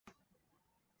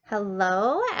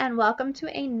Hello and welcome to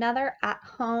another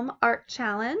at-home art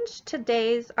challenge.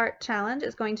 Today's art challenge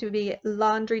is going to be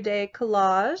Laundry Day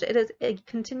Collage. It is a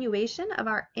continuation of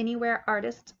our Anywhere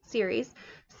Artist series.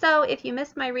 So if you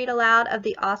missed my read aloud of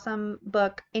the awesome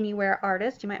book Anywhere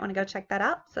Artist, you might want to go check that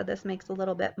out. So this makes a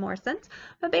little bit more sense.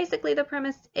 But basically the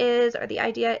premise is, or the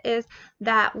idea is,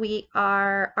 that we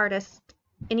are artists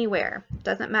anywhere.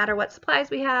 Doesn't matter what supplies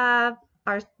we have.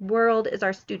 Our world is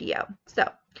our studio. So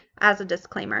as a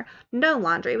disclaimer, no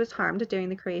laundry was harmed during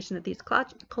the creation of these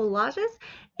collages,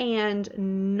 and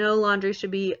no laundry should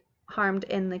be harmed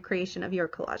in the creation of your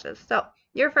collages. So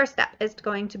your first step is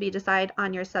going to be decide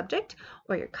on your subject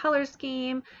or your color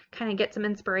scheme, kind of get some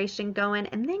inspiration going,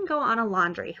 and then go on a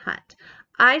laundry hunt.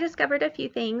 I discovered a few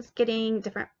things. Getting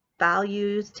different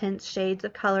values, tints, shades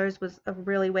of colors was a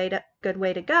really good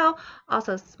way to go.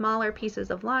 Also, smaller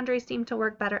pieces of laundry seem to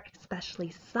work better,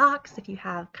 especially socks. If you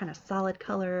have kind of solid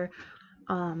color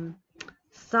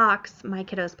socks, my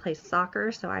kiddos play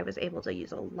soccer, so I was able to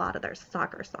use a lot of their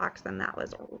soccer socks, and that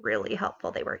was really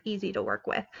helpful. They were easy to work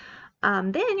with.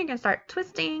 Then you're going to start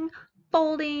twisting,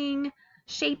 folding,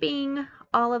 shaping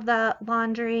all of the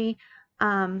laundry.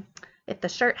 If the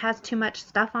shirt has too much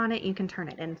stuff on it, you can turn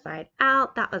it inside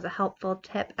out. That was a helpful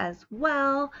tip as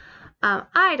well.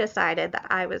 I decided that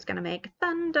I was going to make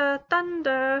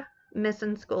thunder,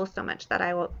 missing school so much that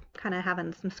I will kind of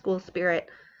having some school spirit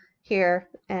here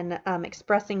and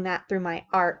expressing that through my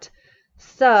art.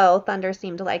 So thunder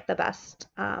seemed like the best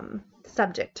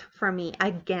subject for me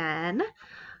again.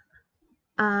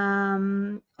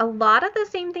 A lot of the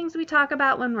same things we talk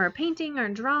about when we're painting or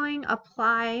drawing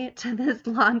apply to this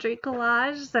laundry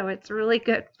collage, so it's really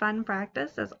good fun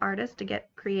practice as artists to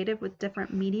get creative with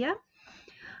different media.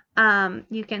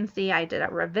 You can see I did a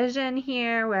revision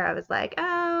here where I was like,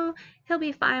 oh, he'll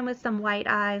be fine with some white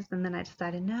eyes, and then I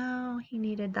decided no, he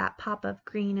needed that pop of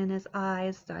green in his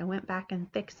eyes, so I went back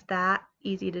and fixed that.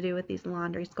 Easy to do with these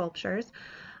laundry sculptures.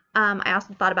 I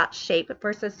also thought about shape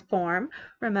versus form.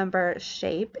 Remember,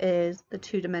 shape is the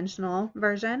two-dimensional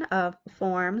version of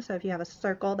form. So if you have a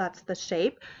circle, that's the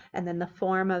shape. And then the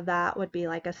form of that would be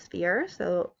like a sphere.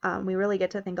 So we really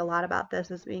get to think a lot about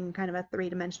this as being kind of a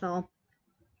three-dimensional,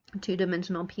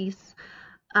 two-dimensional piece.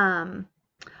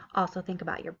 Also think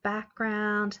about your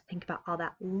background. Think about all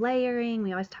that layering.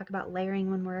 We always talk about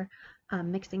layering when we're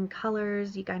mixing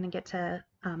colors. You kind of get to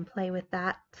play with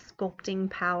that sculpting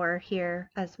power here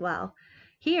as well.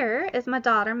 Here is my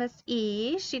daughter, Miss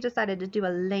E. She decided to do a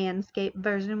landscape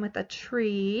version with a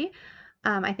tree.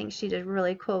 I think she did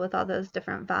really cool with all those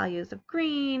different values of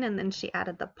green, and then she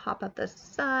added the pop of the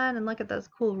sun, and look at those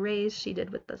cool rays she did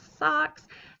with the socks.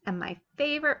 And my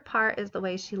favorite part is the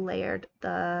way she layered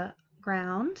the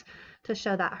ground to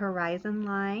show that horizon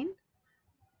line.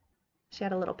 She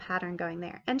had a little pattern going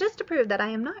there. And just to prove that I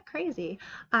am not crazy,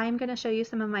 I'm going to show you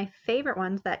some of my favorite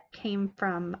ones that came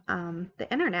from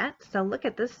the internet. So look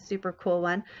at this super cool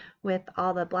one with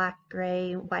all the black,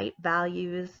 gray, white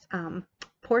values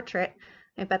portrait.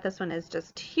 I bet this one is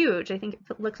just huge. I think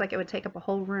it looks like it would take up a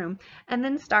whole room. And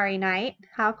then Starry Night.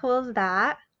 How cool is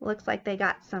that? Looks like they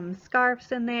got some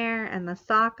scarves in there, and the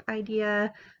sock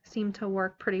idea seemed to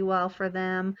work pretty well for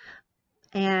them.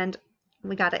 And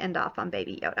we got to end off on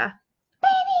Baby Yoda.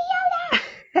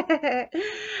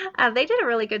 They did a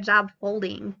really good job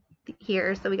folding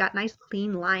here, so we got nice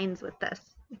clean lines with this.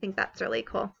 I think that's really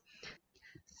cool.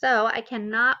 So I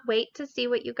cannot wait to see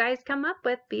what you guys come up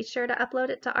with. Be sure to upload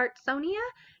it to Artsonia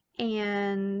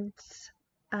and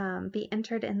be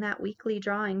entered in that weekly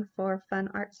drawing for fun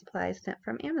art supplies sent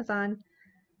from Amazon.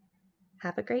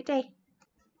 Have a great day.